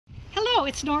Hello,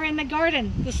 it's Nora in the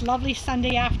garden this lovely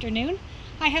Sunday afternoon.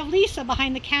 I have Lisa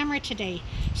behind the camera today.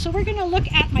 So we're going to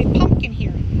look at my pumpkin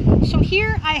here. So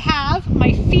here I have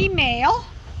my female,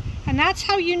 and that's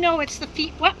how you know it's the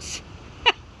whoops.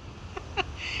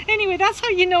 Anyway, that's how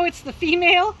you know it's the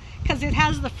female, because it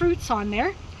has the fruits on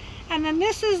there. And then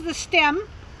this is the stem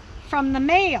from the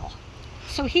male.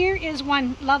 So here is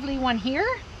one lovely one here,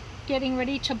 getting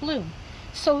ready to bloom.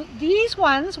 So these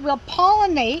ones will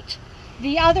pollinate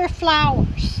the other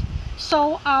flowers.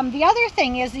 So the other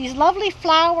thing is these lovely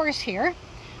flowers here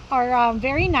are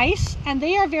very nice, and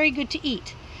they are very good to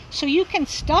eat. So you can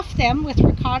stuff them with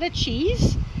ricotta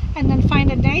cheese and then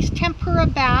find a nice tempura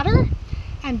batter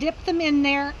and dip them in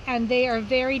there, and they are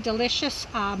very delicious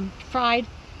fried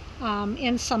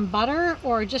in some butter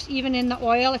or just even in the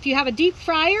oil. If you have a deep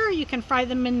fryer, you can fry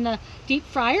them in the deep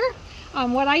fryer.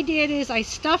 What I did is I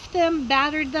stuffed them,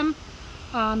 battered them,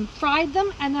 fried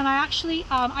them, and then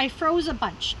I froze a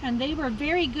bunch, and they were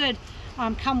very good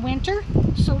come winter.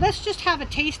 So let's just have a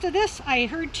taste of this. I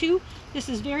heard too this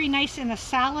is very nice in a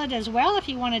salad as well, if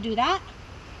you want to do that.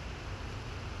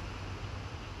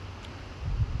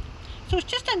 So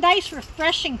it's just a nice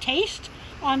refreshing taste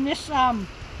on this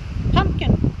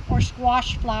pumpkin or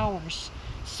squash flowers.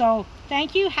 So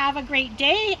thank you, have a great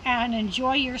day, and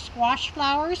enjoy your squash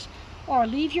flowers, or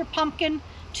leave your pumpkin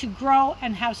to grow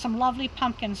and have some lovely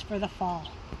pumpkins for the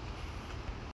fall.